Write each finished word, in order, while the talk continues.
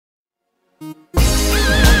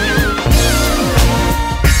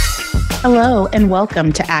Hello, and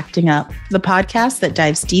welcome to Acting Up, the podcast that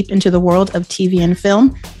dives deep into the world of TV and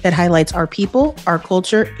film that highlights our people, our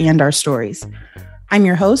culture, and our stories. I'm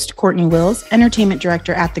your host, Courtney Wills, Entertainment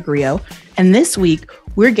Director at The Grio, and this week,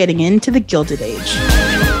 we're getting into the Gilded Age.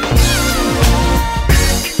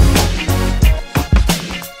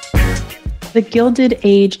 The Gilded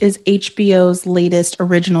Age is HBO's latest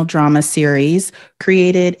original drama series,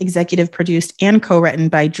 created, executive produced, and co-written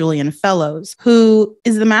by Julian Fellowes, who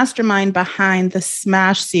is the mastermind behind the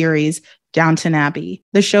smash series Downton Abbey,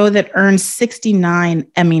 the show that earned 69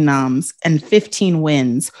 Emmy noms and 15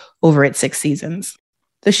 wins over its 6 seasons.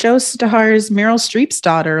 The show stars Meryl Streep's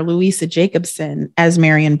daughter, Louisa Jacobson, as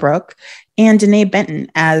Marion Brooke, and Danae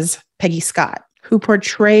Benton as Peggy Scott, who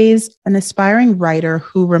portrays an aspiring writer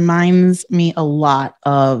who reminds me a lot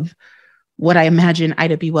of what I imagine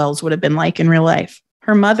Ida B. Wells would have been like in real life.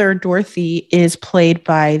 Her mother, Dorothy, is played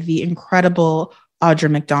by the incredible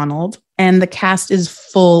Audra McDonald, and the cast is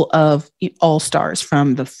full of all-stars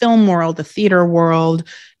from the film world, the theater world.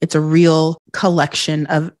 It's a real collection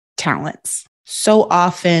of talents. So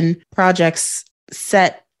often, projects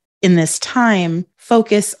set in this time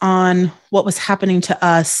focus on what was happening to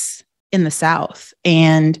us in the South,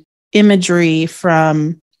 and imagery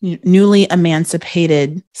from newly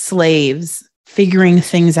emancipated slaves figuring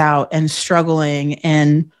things out and struggling,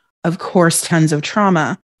 and of course, tons of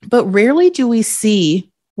trauma. But rarely do we see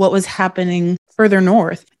what was happening further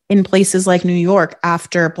north in places like New York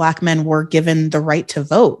after Black men were given the right to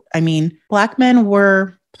vote. I mean, Black men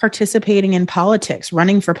were participating in politics,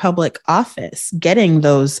 running for public office, getting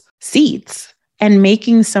those seats, and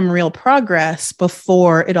making some real progress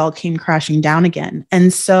before it all came crashing down again.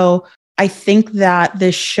 And so I think that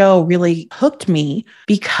this show really hooked me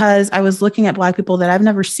because I was looking at Black people that I've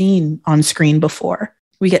never seen on screen before.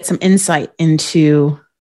 We get some insight into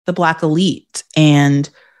the Black elite and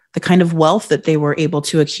the kind of wealth that they were able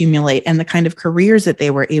to accumulate and the kind of careers that they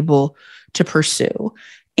were able to pursue.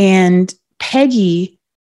 And Peggy,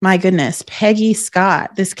 my goodness, Peggy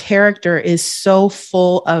Scott, this character is so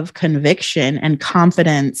full of conviction and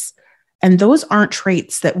confidence. And those aren't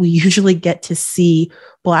traits that we usually get to see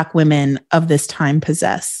Black women of this time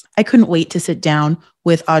possess. I couldn't wait to sit down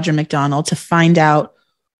with Audra McDonald to find out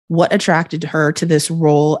what attracted her to this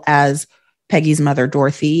role as Peggy's mother,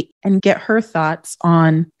 Dorothy, and get her thoughts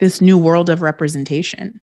on this new world of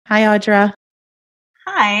representation. Hi, Audra.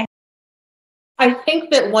 Hi. I think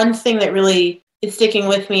that one thing that really is sticking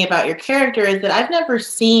with me about your character is that I've never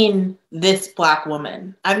seen this Black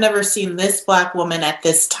woman. I've never seen this Black woman at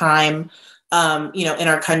this time, in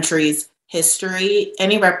our country's history.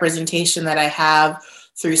 Any representation that I have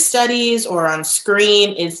through studies or on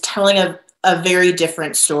screen is telling a very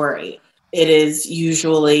different story. It is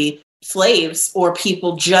usually slaves or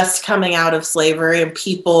people just coming out of slavery and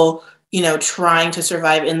people, trying to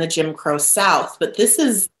survive in the Jim Crow South. But this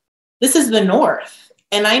is the North.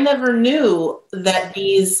 And I never knew that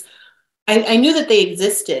I knew that they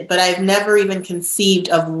existed, but I've never even conceived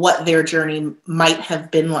of what their journey might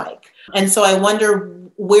have been like. And so I wonder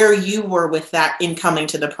where you were with that in coming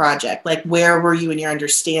to the project. Like, where were you in your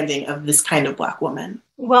understanding of this kind of Black woman?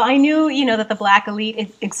 Well, I knew, that the Black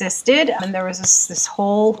elite existed, and there was this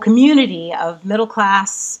whole community of middle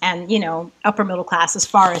class and, upper middle class as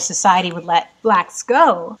far as society would let Blacks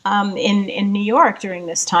go in New York during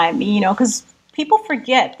this time, because people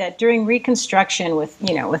forget that during Reconstruction with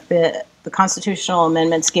the constitutional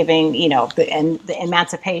amendments giving, the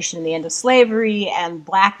emancipation and the end of slavery and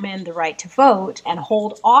Black men the right to vote and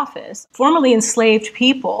hold office, formerly enslaved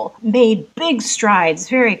people made big strides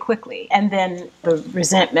very quickly. And then the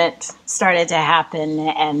resentment started to happen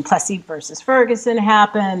and Plessy versus Ferguson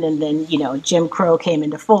happened. And then, Jim Crow came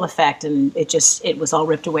into full effect and it was all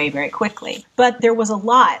ripped away very quickly. But there was a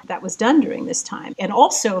lot that was done during this time. And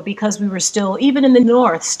also because we were still, even in the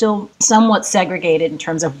North, still somewhat segregated in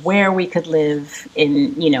terms of where we could live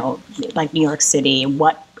in, like New York City,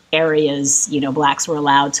 what areas, Blacks were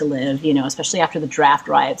allowed to live, especially after the draft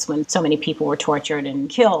riots when so many people were tortured and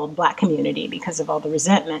killed, Black community, because of all the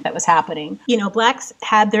resentment that was happening. Blacks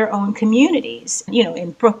had their own communities,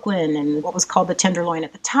 in Brooklyn and what was called the Tenderloin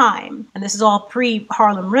at the time. And this is all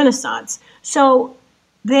pre-Harlem Renaissance. So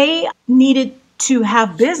they needed to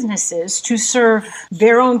have businesses to serve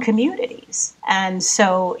their own communities. And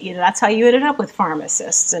so, that's how you ended up with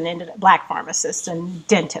pharmacists and Black pharmacists and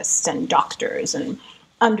dentists and doctors and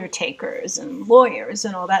undertakers and lawyers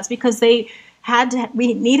and all that. It's because they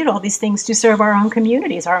we needed all these things to serve our own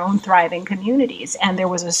communities, our own thriving communities. And there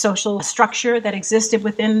was a social structure that existed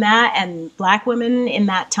within that. And Black women in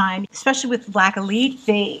that time, especially with the Black elite,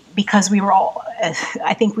 because we were all,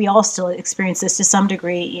 I think we all still experience this to some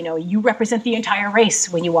degree, you represent the entire race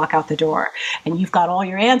when you walk out the door, and you've got all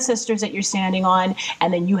your ancestors that you're standing on.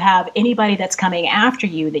 And then you have anybody that's coming after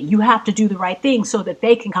you that you have to do the right thing so that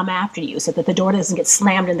they can come after you, so that the door doesn't get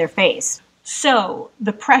slammed in their face. So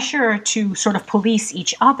the pressure to sort of police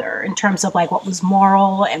each other in terms of like what was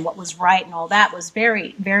moral and what was right and all that was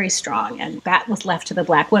very, very strong. And that was left to the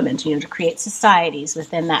Black women to create societies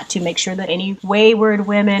within that to make sure that any wayward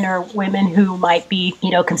women or women who might be,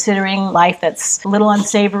 considering life that's a little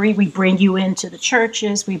unsavory, we bring you into the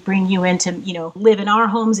churches, we bring you into, live in our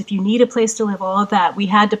homes if you need a place to live, all of that. We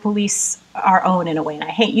had to police our own in a way. And I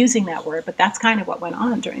hate using that word, but that's kind of what went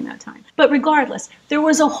on during that time. But regardless, there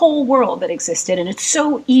was a whole world that existed, and it's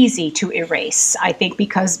so easy to erase, I think,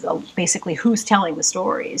 because basically who's telling the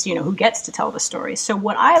stories, who gets to tell the stories. So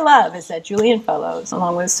what I love is that Julian Fellowes,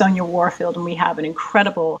 along with Sonia Warfield, and we have an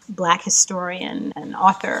incredible Black historian and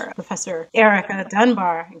author, Professor Erica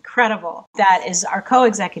Dunbar, incredible, that is our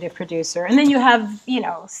co-executive producer. And then you have,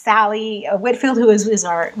 Sally Whitfield, who is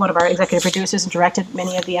one of our executive producers and directed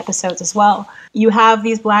many of the episodes as well. You have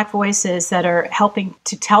these Black voices that are helping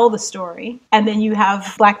to tell the story, and then you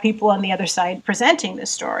have Black people on the other side presenting the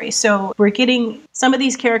story. So we're getting some of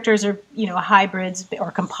these characters are, hybrids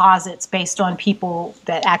or composites based on people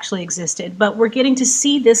that actually existed, but we're getting to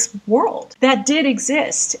see this world that did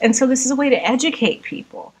exist. And so this is a way to educate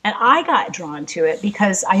people. And I got drawn to it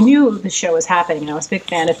because I knew the show was happening, and I was a big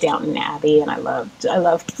fan of Downton Abbey, and I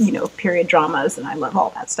loved, period dramas, and I love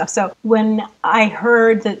all that stuff. So when I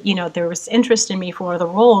heard that, there was interest in me for one of the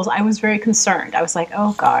roles, I was very concerned. I was like,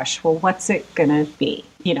 oh gosh, well, what's it gonna be?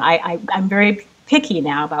 I'm very picky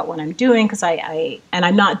now about what I'm doing because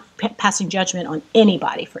I'm not passing judgment on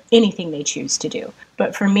anybody for anything they choose to do.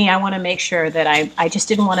 But for me, I want to make sure that I just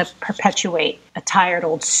didn't want to perpetuate a tired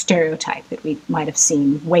old stereotype that we might have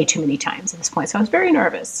seen way too many times at this point. So I was very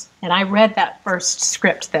nervous. And I read that first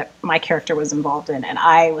script that my character was involved in, and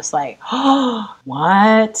I was like, oh,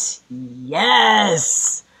 what?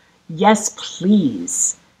 Yes. Yes,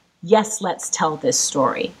 please. Yes, let's tell this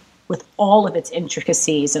story with all of its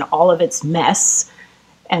intricacies and all of its mess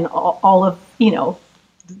and all of,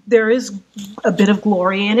 there is a bit of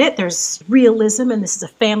glory in it. There's realism, and this is a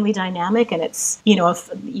family dynamic. And it's,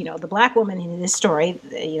 the Black woman in this story,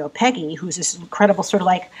 Peggy, who's this incredible sort of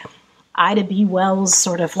like Ida B. Wells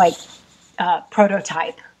sort of like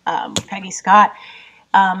prototype, Peggy Scott.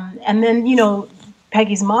 And then,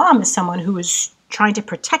 Peggy's mom is someone who is trying to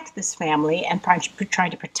protect this family and trying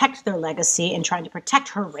to protect their legacy and trying to protect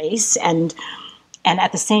her race and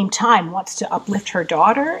at the same time wants to uplift her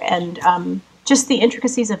daughter. And just the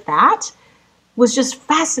intricacies of that was just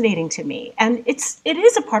fascinating to me. And it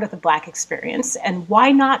is a part of the Black experience. And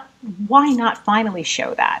why not finally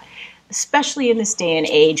show that? Especially in this day and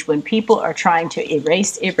age when people are trying to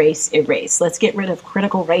erase. Let's get rid of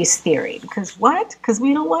critical race theory. Because what? Because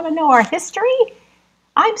we don't want to know our history?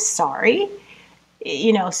 I'm sorry.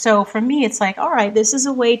 So for me, it's like, all right, this is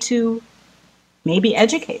a way to maybe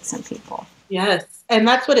educate some people. Yes. And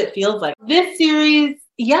that's what it feels like. This series,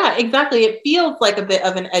 yeah, exactly. It feels like a bit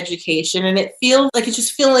of an education, and it feels like it's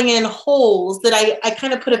just filling in holes that I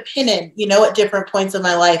kind of put a pin in, at different points in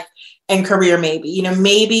my life and career, maybe.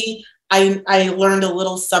 Maybe I learned a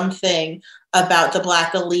little something about the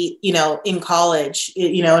Black elite, in college,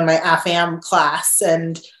 in my AFAM class.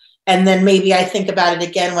 And then maybe I think about it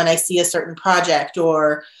again when I see a certain project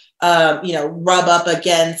or, rub up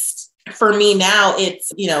against, for me now,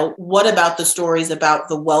 it's, what about the stories about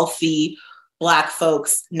the wealthy Black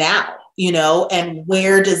folks now, and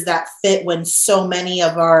where does that fit when so many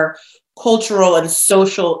of our cultural and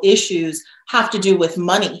social issues have to do with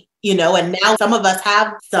money, and now some of us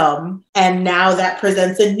have some, and now that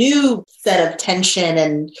presents a new set of tension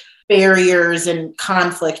and barriers and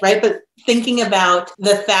conflict, right? But thinking about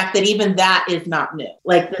the fact that even that is not new.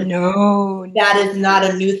 No, that is not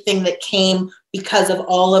a new thing that came because of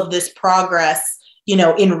all of this progress,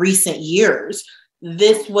 in recent years.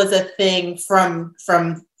 This was a thing from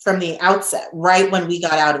the outset, right when we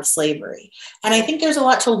got out of slavery. And I think there's a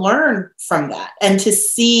lot to learn from that, and to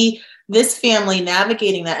see this family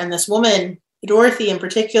navigating that, and this woman, Dorothy in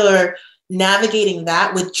particular, navigating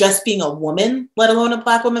that with just being a woman, let alone a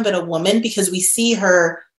Black woman, but a woman, because we see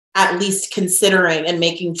her at least considering and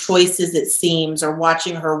making choices, it seems, or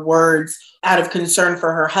watching her words out of concern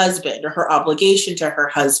for her husband or her obligation to her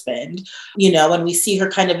husband, and we see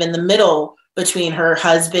her kind of in the middle between her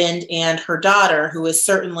husband and her daughter, who is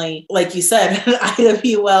certainly, like you said, Ida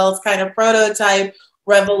B. Wells kind of prototype,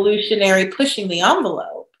 revolutionary, pushing the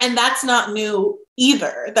envelope. And that's not new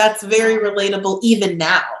either. That's very relatable even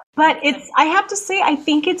now. But I have to say, I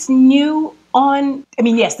think it's new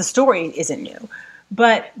yes, the story isn't new,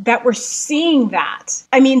 but that we're seeing that.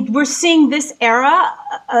 I mean, we're seeing this era,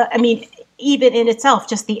 even in itself,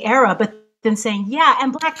 just the era, but then saying, yeah,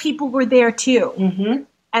 and Black people were there too. Mm-hmm.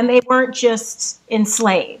 And they weren't just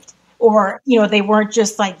enslaved, or, they weren't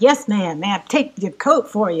just like, yes, ma'am, take your coat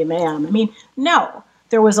for you, ma'am. I mean, no,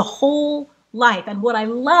 there was a whole life. And what I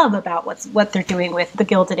love about what they're doing with The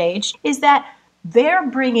Gilded Age is that they're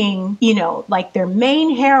bringing, like their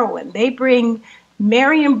main heroine, they bring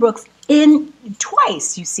Marion Brooks in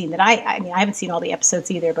twice. You've seen that. I haven't seen all the episodes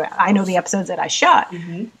either, but I know the episodes that I shot,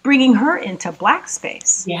 bringing her into Black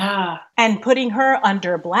space. Yeah. And putting her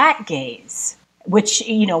under Black gaze, which,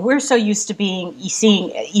 we're so used to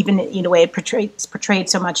seeing, even in a way it's portrayed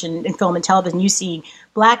so much in film and television, you see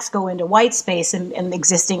Blacks go into white space and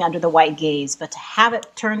existing under the white gaze, but to have it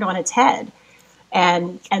turned on its head,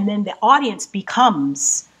 and then the audience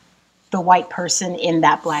becomes the white person in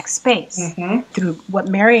that Black space through what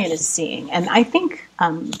Marion is seeing. And I think,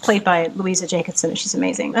 played by Louisa Jacobson, she's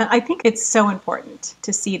amazing. I think it's so important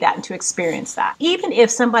to see that and to experience that. Even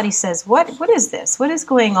if somebody says, what is this? What is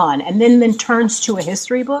going on? And then turns to a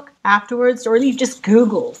history book afterwards, or you just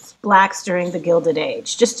Googles Blacks during the Gilded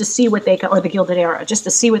Age, just to see what or the Gilded Era, just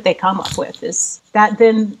to see what they come up with, is that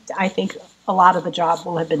then I think a lot of the job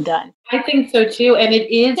will have been done. I think so too. And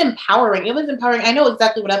it is empowering. It was empowering. I know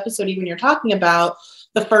exactly what episode even you're talking about.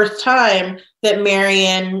 The first time that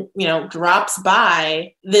Marion, drops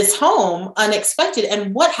by this home unexpected.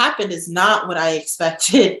 And what happened is not what I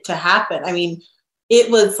expected to happen. I mean,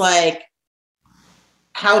 it was like,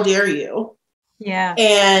 how dare you? Yeah.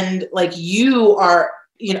 And like, you are,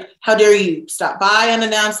 how dare you stop by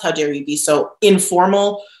unannounced? How dare you be so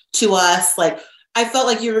informal to us? Like, I felt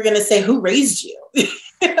like you were going to say, who raised you?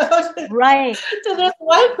 Right. To this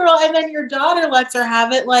white girl. And then your daughter lets her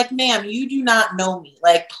have it. Like, ma'am, you do not know me.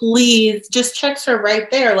 Like, please, just checks her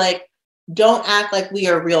right there. Like, don't act like we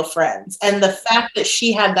are real friends. And the fact that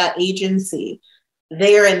she had that agency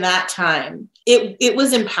there in that time, it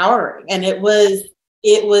was empowering, and it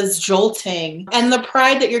was jolting. And the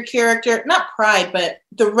pride that your character, not pride, but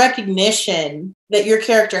the recognition that your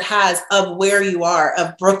character has of where you are,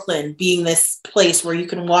 of Brooklyn being this place where you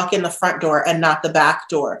can walk in the front door and not the back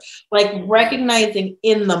door. Like, recognizing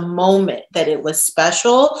in the moment that it was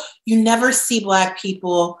special. You never see Black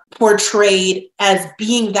people portrayed as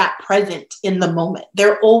being that present in the moment.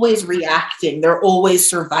 They're always reacting. They're always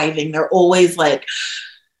surviving. They're always like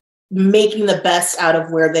making the best out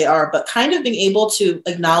of where they are, but kind of being able to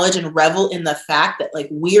acknowledge and revel in the fact that like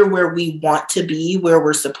we're where we want to be, where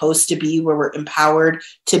we're supposed to be, where we're empowered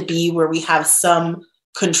to be, where we have some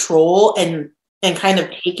control and kind of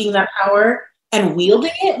taking that power and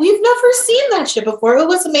wielding it. We've never seen that shit before. It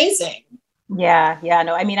was amazing. Yeah.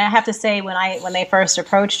 No, I mean, I have to say, when they first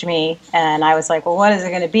approached me and I was like, well, what is it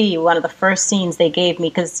going to be? One of the first scenes they gave me,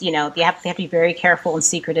 because, they have to be very careful and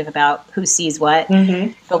secretive about who sees what.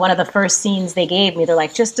 Mm-hmm. But one of the first scenes they gave me, they're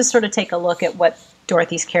like, just to sort of take a look at what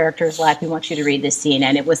Dorothy's character is like, we want you to read this scene.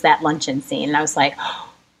 And it was that luncheon scene. And I was like,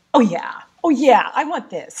 oh yeah, I want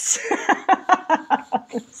this.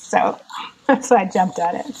 So I jumped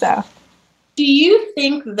on it. So do you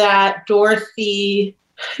think that Dorothy,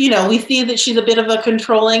 we see that she's a bit of a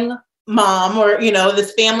controlling mom, or,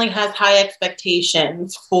 this family has high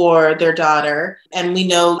expectations for their daughter. And we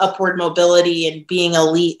know upward mobility and being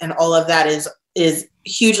elite and all of that is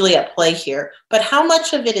hugely at play here. But how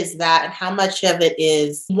much of it is that, and how much of it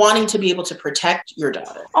is wanting to be able to protect your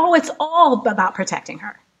daughter? Oh, it's all about protecting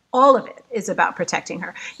her. All of it is about protecting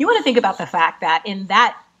her. You want to think about the fact that in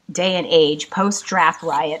that day and age, post-draft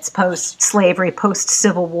riots, post-slavery,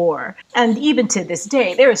 post-Civil War, and even to this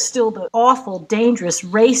day, there is still the awful, dangerous,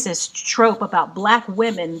 racist trope about Black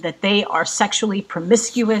women that they are sexually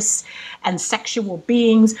promiscuous and sexual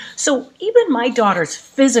beings. So even my daughter's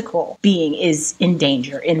physical being is in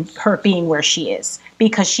danger in her being where she is,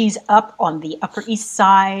 because she's up on the Upper East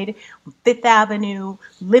Side, Fifth Avenue,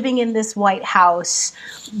 living in this white house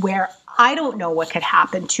where I don't know what could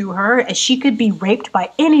happen to her, as she could be raped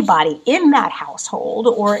by anybody in that household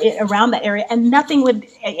or around that area, and nothing would,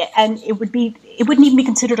 and it wouldn't even be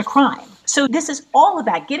considered a crime. So this is all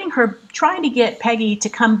about trying to get Peggy to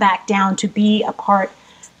come back down to be a part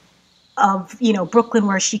of, Brooklyn,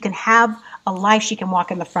 where she can have a life, she can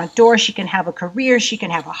walk in the front door, she can have a career, she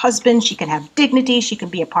can have a husband, she can have dignity, she can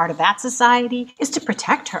be a part of that society, is to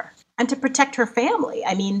protect her and to protect her family.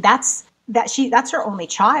 I mean, that's that's her only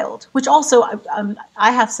child, which also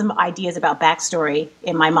I have some ideas about backstory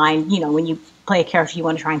in my mind. When you play a character, you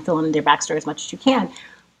want to try and fill in their backstory as much as you can.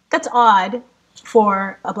 That's odd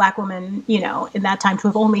for a Black woman, in that time to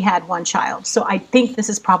have only had one child. So I think this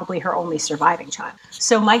is probably her only surviving child.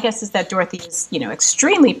 So my guess is that Dorothy is,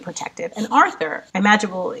 extremely protected. And Arthur, I imagine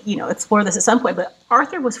we'll, explore this at some point, but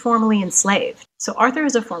Arthur was formerly enslaved. So Arthur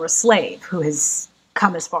is a former slave who has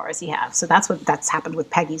come as far as he has. So that's happened with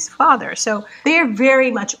Peggy's father. So they're very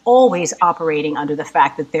much always operating under the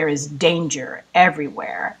fact that there is danger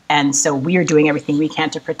everywhere. And so we are doing everything we can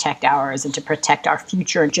to protect ours and to protect our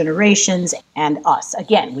future generations and us.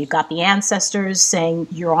 Again, we've got the ancestors saying,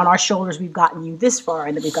 you're on our shoulders, we've gotten you this far,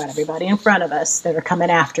 and then we've got everybody in front of us that are coming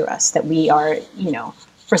after us that we are,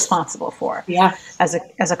 responsible for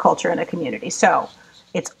as a culture and a community. So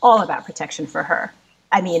it's all about protection for her.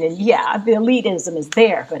 I mean, and the elitism is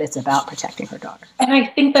there, but it's about protecting her daughter. And I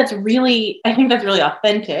think that's really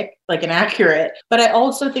authentic, like, and accurate. But I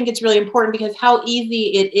also think it's really important because how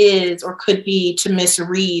easy it is or could be to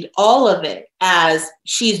misread all of it as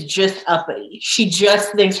she's just uppity. She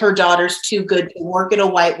just thinks her daughter's too good to work in a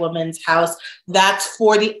white woman's house. That's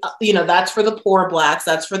for that's for the poor Blacks.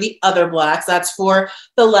 That's for the other Blacks. That's for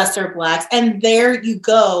the lesser Blacks. And there you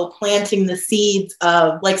go, planting the seeds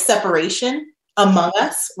of like separation among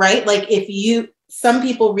us, right? Like some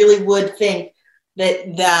people really would think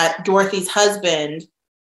that Dorothy's husband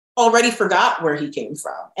already forgot where he came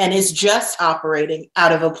from and is just operating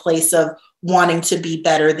out of a place of wanting to be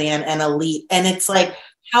better than an elite. And it's like,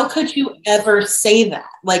 how could you ever say that?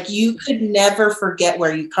 Like, you could never forget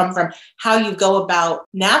where you come from. How you go about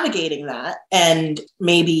navigating that and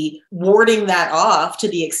maybe warding that off to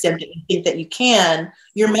the extent that you think that you can,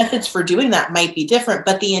 your methods for doing that might be different,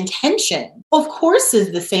 but the intention, of course,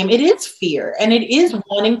 is the same. It is fear, and it is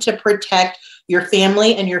wanting to protect your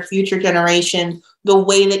family and your future generations the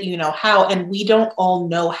way that you know how. And we don't all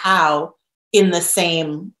know how in the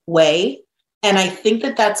same way. And I think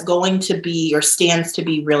that that's going to be, or stands to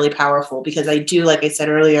be, really powerful, because I do, like I said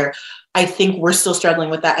earlier, I think we're still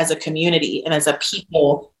struggling with that as a community and as a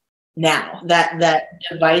people now, that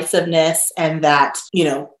divisiveness and that,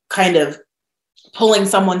 kind of pulling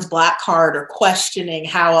someone's Black card or questioning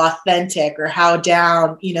how authentic or how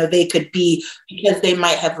down, they could be because they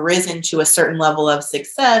might have risen to a certain level of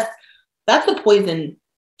success. That's a poison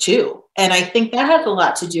too. And I think that has a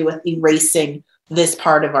lot to do with erasing this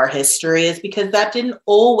part of our history, is because that didn't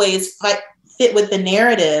always fit with the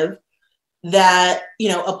narrative that,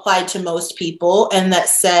 applied to most people, and that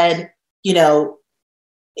said, they're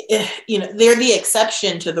the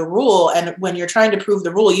exception to the rule. And when you're trying to prove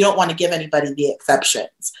the rule, you don't want to give anybody the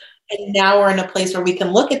exceptions. And now we're in a place where we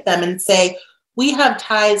can look at them and say, we have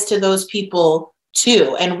ties to those people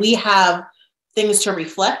too. And we have things to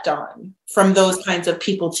reflect on from those kinds of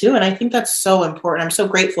people too. And I think that's so important. I'm so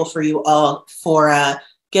grateful for you all for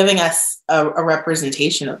giving us a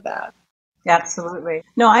representation of that. Absolutely.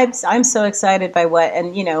 No, I'm so excited by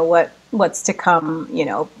what's to come,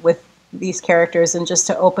 with these characters, and just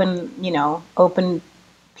to open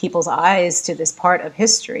people's eyes to this part of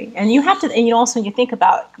history. And you have to, and also when you think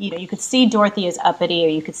about, you could see Dorothy as uppity, or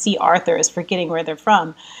you could see Arthur as forgetting where they're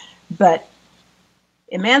from, but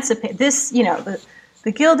emancipate this,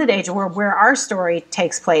 the Gilded Age, where our story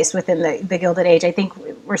takes place within the Gilded Age. I think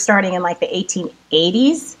we're starting in like the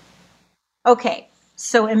 1880s. Okay,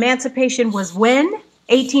 so emancipation was when?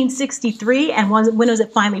 1863, and when was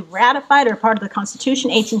it finally ratified or part of the Constitution?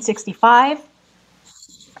 1865.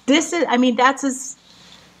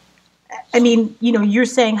 You're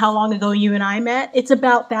saying how long ago you and I met. It's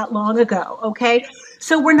about that long ago, okay?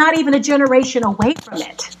 So we're not even a generation away from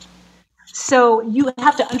it. So you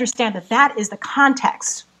have to understand that is the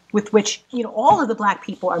context with which, all of the Black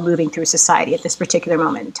people are moving through society at this particular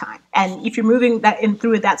moment in time. And if you're moving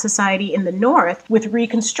through that society in the North with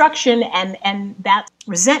Reconstruction and that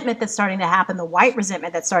resentment that's starting to happen, the white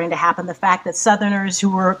resentment that's starting to happen, the fact that Southerners who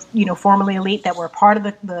were, formerly elite, that were part of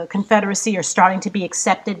the Confederacy, are starting to be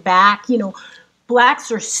accepted back,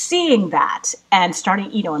 Blacks are seeing that and starting,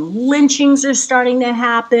 and lynchings are starting to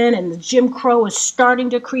happen, and Jim Crow is starting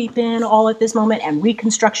to creep in all at this moment, and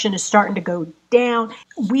Reconstruction is starting to go down.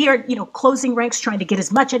 We are, closing ranks, trying to get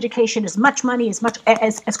as much education, as much money,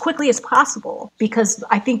 as quickly as possible, because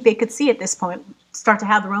I think they could see at this point, start to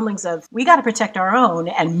have the rumblings of, we got to protect our own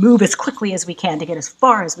and move as quickly as we can to get as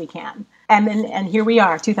far as we can. And here we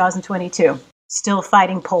are, 2022, still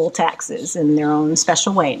fighting poll taxes in their own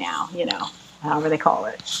special way now, however they call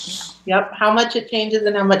it. Yep. How much it changes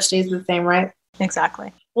and how much stays the same, right?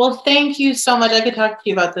 Exactly. Well, thank you so much. I could talk to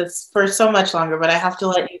you about this for so much longer, but I have to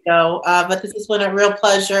let you go. But this has been a real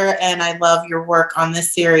pleasure, and I love your work on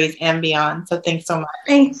this series and beyond. So thanks so much.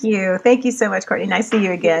 Thank you. Thank you so much, Courtney. Nice to see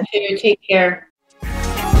you again. You too. Take care.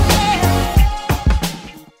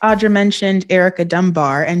 Audra mentioned Erica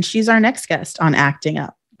Dunbar, and she's our next guest on Acting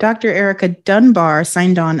Up. Dr. Erica Dunbar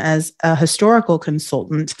signed on as a historical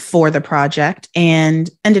consultant for the project and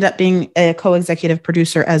ended up being a co-executive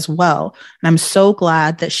producer as well. And I'm so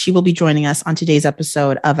glad that she will be joining us on today's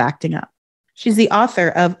episode of Acting Up. She's the author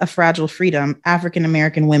of A Fragile Freedom, African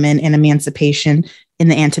American Women and Emancipation in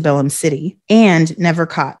the Antebellum City, and Never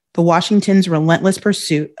Caught, the Washington's relentless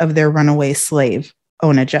pursuit of their runaway slave,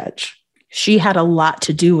 Ona Judge. She had a lot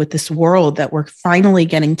to do with this world that we're finally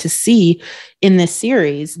getting to see in this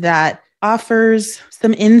series that offers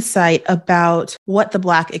some insight about what the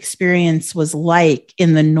Black experience was like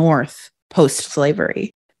in the North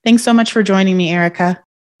post-slavery. Thanks so much for joining me, Erica.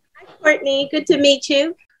 Hi, Courtney. Good to meet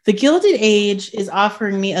you. The Gilded Age is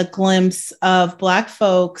offering me a glimpse of Black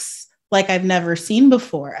folks like I've never seen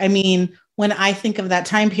before. I mean, when I think of that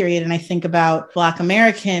time period and I think about Black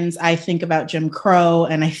Americans, I think about Jim Crow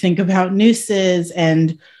and I think about nooses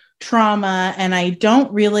and trauma. And I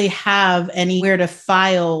don't really have anywhere to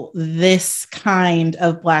file this kind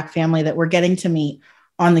of Black family that we're getting to meet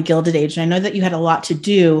on the Gilded Age. And I know that you had a lot to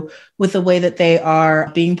do with the way that they are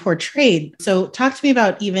being portrayed. So talk to me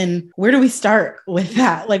about even where do we start with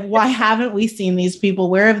that? Like, why haven't we seen these people?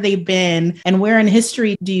 Where have they been? And where in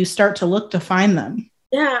history do you start to look to find them?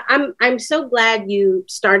 Yeah, I'm so glad you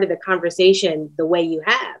started the conversation the way you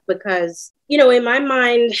have, because, you know, in my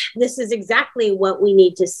mind, this is exactly what we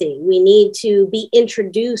need to see. We need to be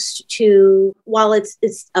introduced to, while it's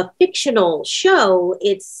a fictional show,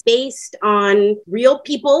 it's based on real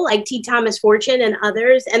people like T. Thomas Fortune and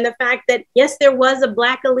others. And the fact that, yes, there was a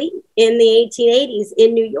Black elite in the 1880s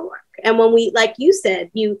in New York. And when we, like you said,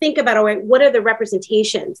 you think about, all right, what are the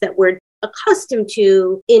representations that we're accustomed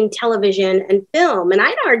to in television and film? And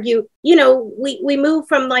I'd argue, you know, we move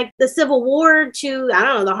from like the Civil War to, I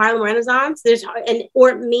don't know, the Harlem Renaissance,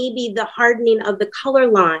 or maybe the hardening of the color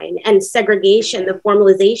line and segregation, the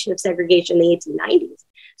formalization of segregation in the 1890s.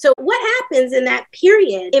 So what happens in that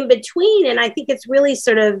period in between? And I think it's really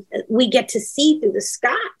sort of, we get to see through the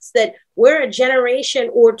Scots that we're a generation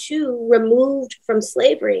or two removed from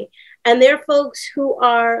slavery. And they're folks who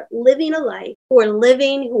are living a life, who are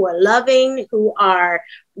living, who are loving, who are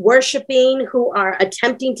worshiping, who are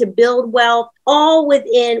attempting to build wealth, all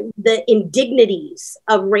within the indignities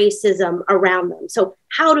of racism around them. So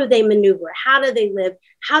how do they maneuver? How do they live?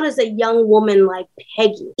 How does a young woman like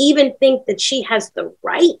Peggy even think that she has the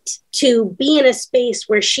right to be in a space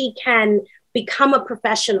where she can become a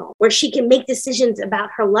professional, where she can make decisions about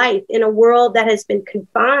her life in a world that has been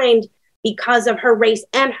confined because of her race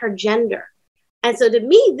and her gender? And so to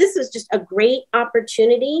me, this was just a great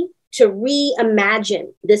opportunity to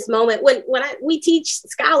reimagine this moment.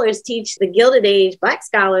 Scholars teach the Gilded Age, Black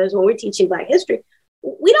scholars, when we're teaching Black history,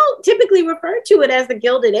 we don't typically refer to it as the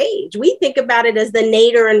Gilded Age. We think about it as the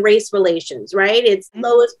Nader and race relations, right? It's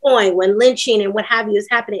lowest point when lynching and what have you is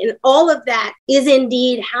happening. And all of that is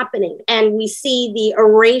indeed happening. And we see the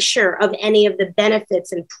erasure of any of the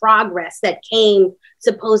benefits and progress that came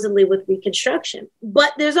supposedly with Reconstruction.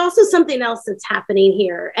 But there's also something else that's happening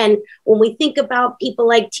here. And when we think about people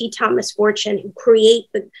like T. Thomas Fortune, who create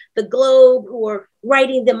the Globe, who are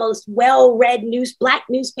writing the most well-read Black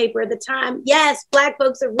newspaper at the time. Yes, Black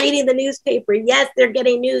folks are reading the newspaper. Yes, they're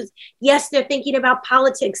getting news. Yes, they're thinking about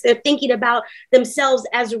politics. They're thinking about themselves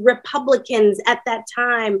as Republicans at that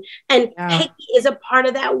time. And Peggy is a part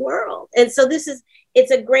of that world. And so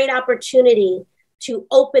it's a great opportunity to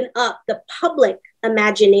open up the public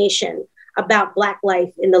imagination about Black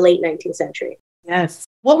life in the late 19th century. Yes.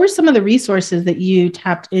 What were some of the resources that you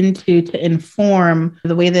tapped into to inform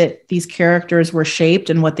the way that these characters were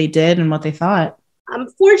shaped and what they did and what they thought? I'm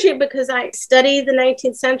fortunate because I studied the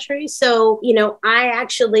 19th century. So, you know, I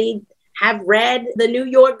actually have read the New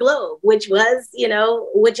York Globe, which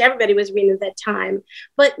everybody was reading at that time.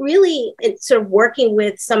 But really, it's sort of working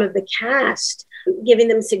with some of the cast, giving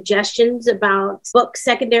them suggestions about books,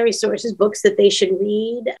 secondary sources, books that they should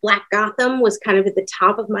read. Black Gotham was kind of at the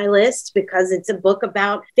top of my list because it's a book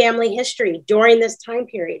about family history during this time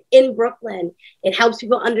period in Brooklyn. It helps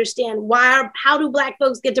people understand how do Black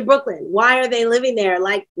folks get to Brooklyn? Why are they living there?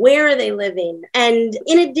 Like, where are they living? And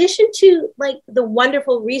in addition to like the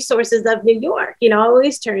wonderful resources of New York, you know, I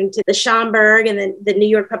always turn to the Schomburg and the New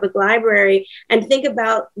York Public Library and think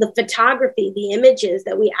about the photography, the images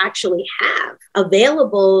that we actually have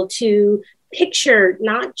available to picture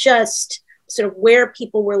not just sort of where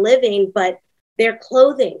people were living, but their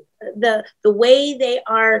clothing, the way they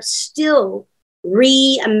are still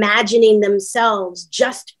reimagining themselves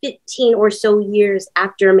just 15 or so years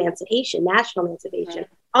after emancipation, national emancipation.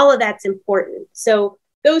 All of that's important. So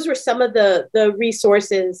those were some of the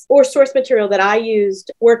resources or source material that I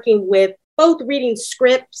used working with both reading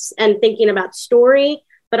scripts and thinking about story,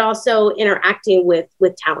 but also interacting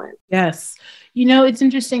with talent. Yes. You know, it's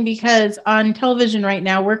interesting because on television right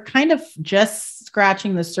now, we're kind of just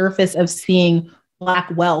scratching the surface of seeing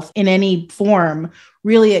Black wealth in any form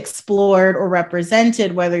really explored or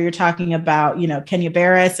represented, whether you're talking about, you know, Kenya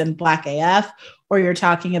Barris and Black AF, or you're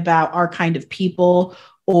talking about Our Kind of People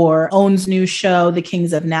or Owen's new show, The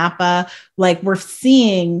Kings of Napa. Like, we're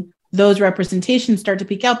seeing those representations start to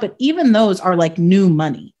peak out, but even those are like new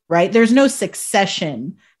money, right? There's no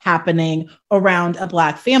succession happening around a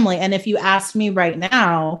Black family. And if you ask me right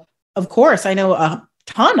now, of course, I know a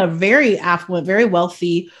ton of very affluent, very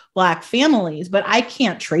wealthy Black families, but I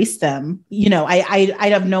can't trace them. You know, I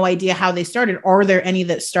have no idea how they started. Are there any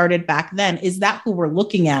that started back then? Is that who we're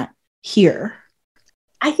looking at here?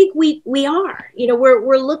 I think we are. You know,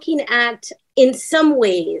 we're looking at, in some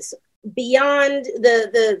ways, beyond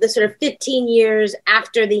the sort of 15 years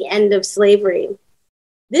after the end of slavery.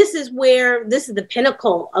 This is the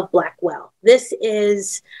pinnacle of Black wealth. This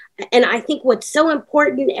is, and I think what's so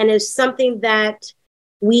important and is something that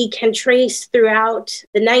we can trace throughout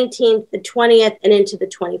the 19th, the 20th, and into the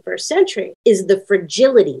 21st century is the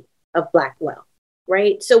fragility of Black wealth,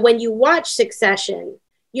 right? So when you watch Succession,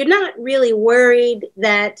 you're not really worried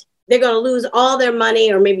that they're going to lose all their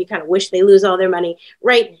money, or maybe you kind of wish they lose all their money,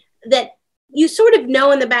 right? That you sort of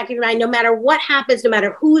know in the back of your mind, no matter what happens, no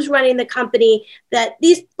matter who's running the company, that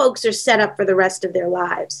these folks are set up for the rest of their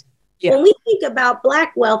lives. Yeah. When we think about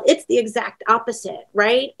Black wealth, it's the exact opposite,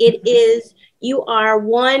 right? It is, you are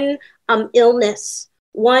one illness,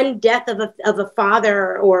 one death of a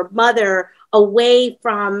father or mother away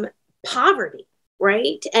from poverty,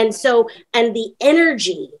 right? And so, and the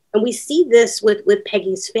energy, and we see this with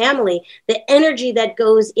Peggy's family, the energy that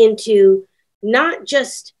goes into not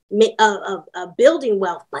just building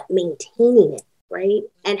wealth, but maintaining it, right?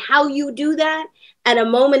 And how you do that at a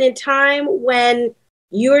moment in time when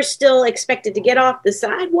you're still expected to get off the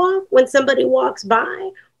sidewalk when somebody walks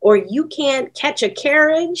by, or you can't catch a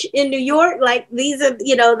carriage in New York. Like, these are,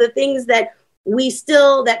 you know, the things that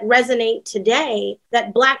that resonate today,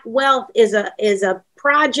 that Black wealth is a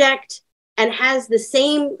project and has the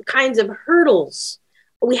same kinds of hurdles.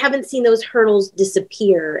 We haven't seen those hurdles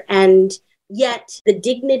disappear. And yet the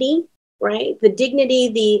dignity, right? The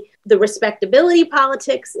dignity, the respectability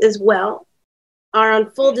politics as well are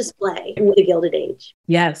on full display with the Gilded Age.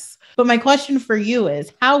 Yes. But my question for you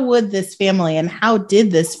is, how would this family and how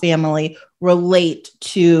did this family relate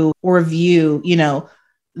to or view, you know,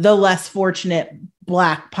 the less fortunate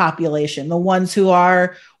Black population, the ones who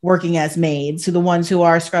are working as maids, the ones who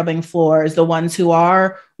are scrubbing floors, the ones who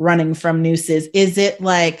are running from nooses? Is it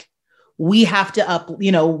like, we have to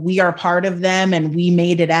we are part of them and we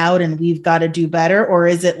made it out and we've got to do better? Or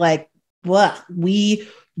is it like, well, we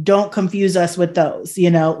don't confuse us with those, you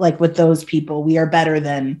know, like with those people, we are better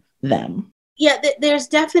than them? Yeah, there's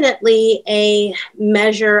definitely a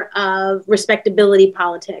measure of respectability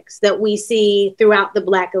politics that we see throughout the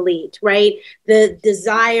Black elite, right? The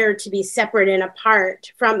desire to be separate and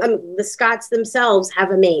apart from the Scotts themselves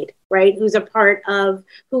have a maid, right? Who's a part of,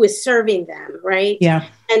 who is serving them, right? Yeah.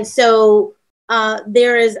 And so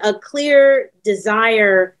there is a clear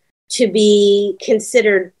desire to be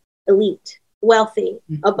considered elite, wealthy,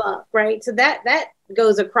 above, right? So that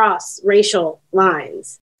goes across racial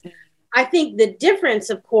lines. I think the difference,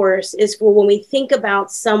 of course, is for when we think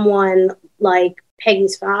about someone like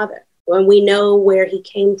Peggy's father, when we know where he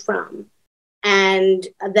came from, and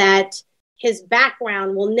that his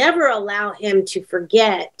background will never allow him to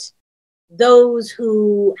forget those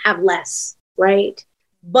who have less, right?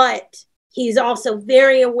 But he's also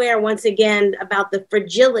very aware, once again, about the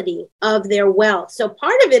fragility of their wealth. So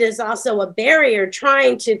part of it is also a barrier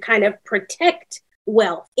trying to kind of protect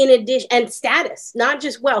wealth in addition, and status, not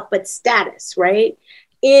just wealth, but status, right?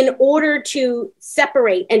 In order to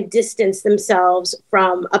separate and distance themselves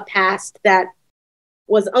from a past that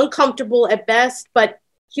was uncomfortable at best, but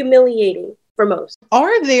humiliating for most.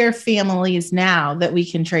 Are there families now that we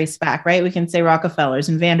can trace back, right? We can say Rockefellers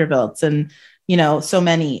and Vanderbilts and, you know, so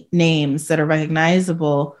many names that are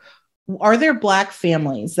recognizable. Are there Black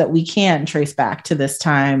families that we can trace back to this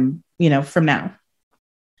time, you know, from now?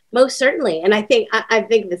 Most certainly. And I think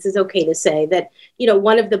this is okay to say that, you know,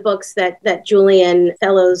 one of the books that Julian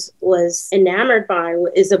Fellowes was enamored by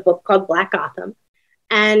is a book called Black Gotham.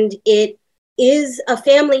 And it is a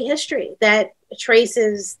family history that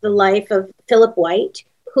traces the life of Philip White,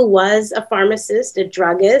 who was a pharmacist, a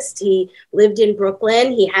druggist. He lived in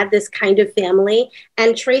Brooklyn. He had this kind of family,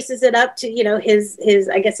 and traces it up to, his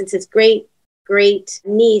I guess it's his great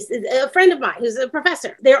niece, a friend of mine who's a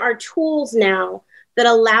professor. There are tools now that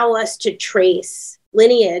allow us to trace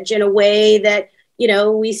lineage in a way that,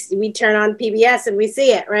 we turn on PBS and we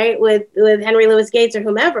see it, right? With Henry Louis Gates or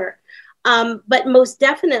whomever. But most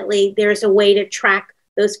definitely there's a way to track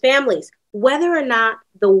those families. Whether or not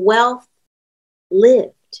the wealth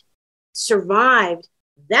lived, survived,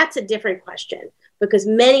 that's a different question, because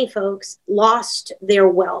many folks lost their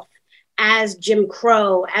wealth as Jim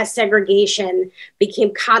Crow, as segregation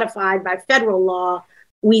became codified by federal law.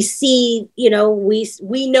 We see,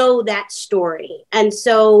 we know that story. And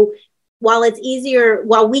so while it's easier,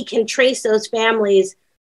 while we can trace those families,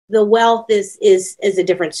 the wealth is a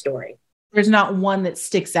different story. There's not one that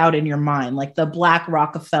sticks out in your mind, like the Black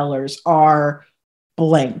Rockefellers are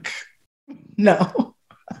blank. No.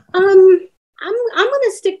 I'm going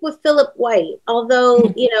to stick with Philip White,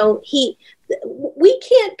 although, we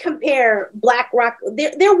can't compare Black Rock.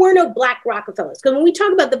 There were no Black Rockefellers, because when we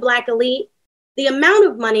talk about the Black elite, the amount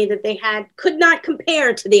of money that they had could not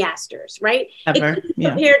compare to the Astors, right? Ever. It couldn't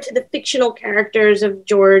compare to the fictional characters of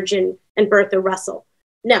George and Bertha Russell.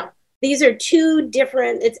 No, these are two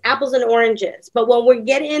different, it's apples and oranges. But when we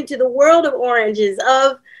get into the world of oranges,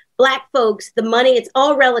 of Black folks, the money, it's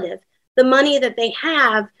all relative. The money that they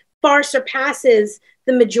have far surpasses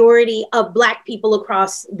the majority of Black people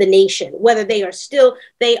across the nation, whether they are still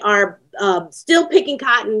picking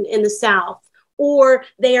cotton in the South, or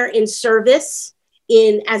they are in service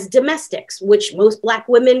as domestics, which most Black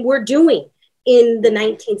women were doing in the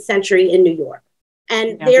 19th century in New York.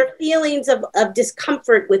 And their feelings of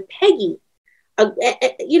discomfort with Peggy, and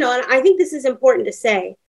I think this is important to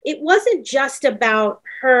say, it wasn't just about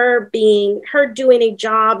her doing a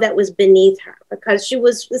job that was beneath her, because she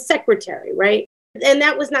was the secretary, right? And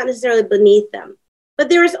that was not necessarily beneath them. But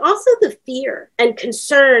there is also the fear and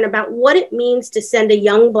concern about what it means to send a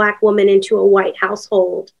young Black woman into a white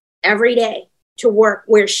household every day to work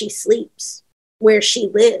where she sleeps, where she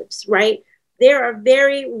lives, right? There are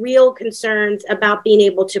very real concerns about being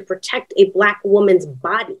able to protect a Black woman's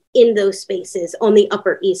body in those spaces on the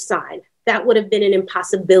Upper East Side. That would have been an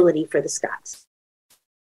impossibility for the Scotts.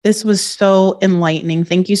 This was so enlightening.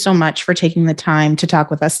 Thank you so much for taking the time to talk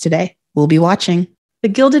with us today. We'll be watching. The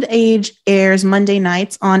Gilded Age airs Monday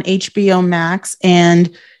nights on HBO Max, and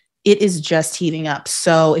it is just heating up.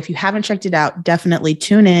 So if you haven't checked it out, definitely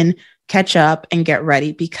tune in, catch up, and get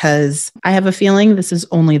ready, because I have a feeling this is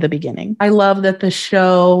only the beginning. I love that the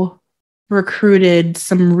show recruited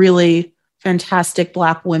some really fantastic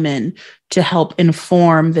Black women to help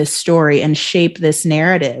inform this story and shape this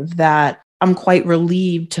narrative that I'm quite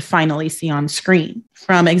relieved to finally see on screen.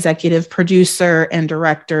 From executive producer and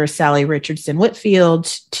director Sally Richardson Whitfield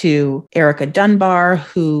to Erica Dunbar,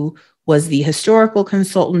 who was the historical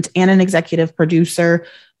consultant and an executive producer,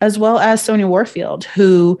 as well as Sonia Warfield,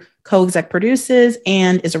 who co-exec produces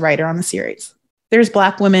and is a writer on the series. There's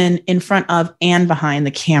Black women in front of and behind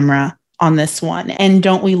the camera on this one, and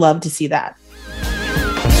don't we love to see that?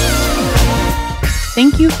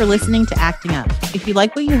 Thank you for listening to Acting Up. If you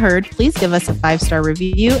like what you heard, please give us a 5-star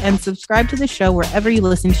review and subscribe to the show wherever you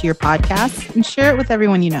listen to your podcasts, and share it with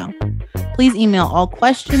everyone you know. Please email all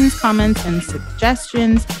questions, comments, and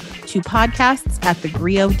suggestions to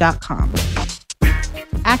podcasts@thegrio.com.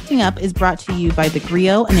 Acting Up is brought to you by The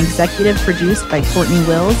Grio and executive produced by Courtney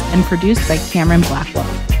Wills and produced by Cameron Blackwell.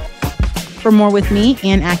 For more with me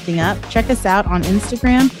and Acting Up, check us out on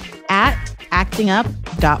Instagram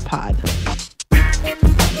 @actingup.pod.